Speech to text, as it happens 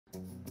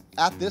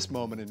At this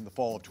moment in the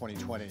fall of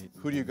 2020,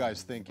 who do you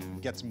guys think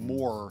gets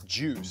more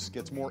juice,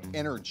 gets more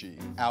energy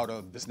out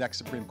of this next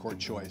Supreme Court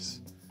choice?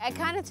 I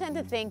kind of tend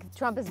to think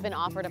Trump has been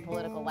offered a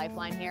political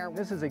lifeline here.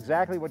 This is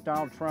exactly what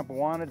Donald Trump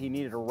wanted. He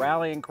needed a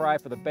rallying cry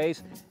for the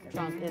base.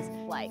 Trump is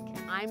like,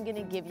 I'm going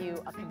to give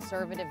you a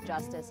conservative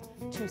justice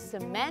to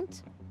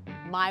cement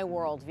my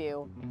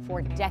worldview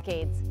for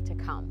decades to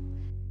come.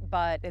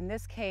 But in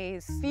this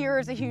case, fear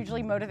is a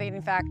hugely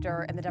motivating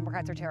factor, and the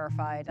Democrats are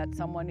terrified that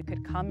someone who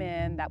could come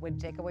in that would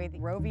take away the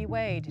Roe v.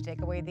 Wade, to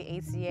take away the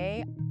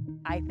ACA,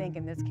 I think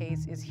in this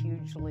case is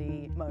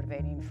hugely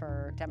motivating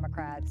for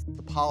Democrats.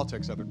 The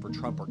politics of it for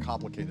Trump are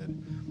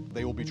complicated.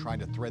 They will be trying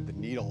to thread the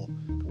needle,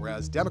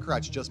 whereas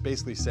Democrats just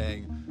basically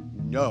saying,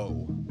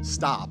 no,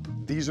 stop,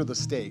 these are the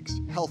stakes,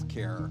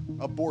 healthcare,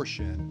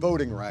 abortion,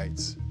 voting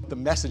rights. The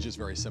message is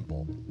very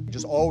simple.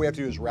 Just all we have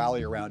to do is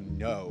rally around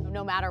no.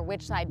 No matter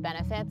which side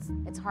benefits,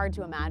 it's hard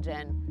to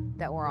imagine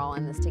that we're all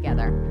in this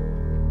together.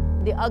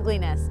 The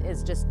ugliness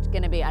is just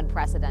going to be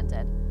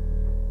unprecedented.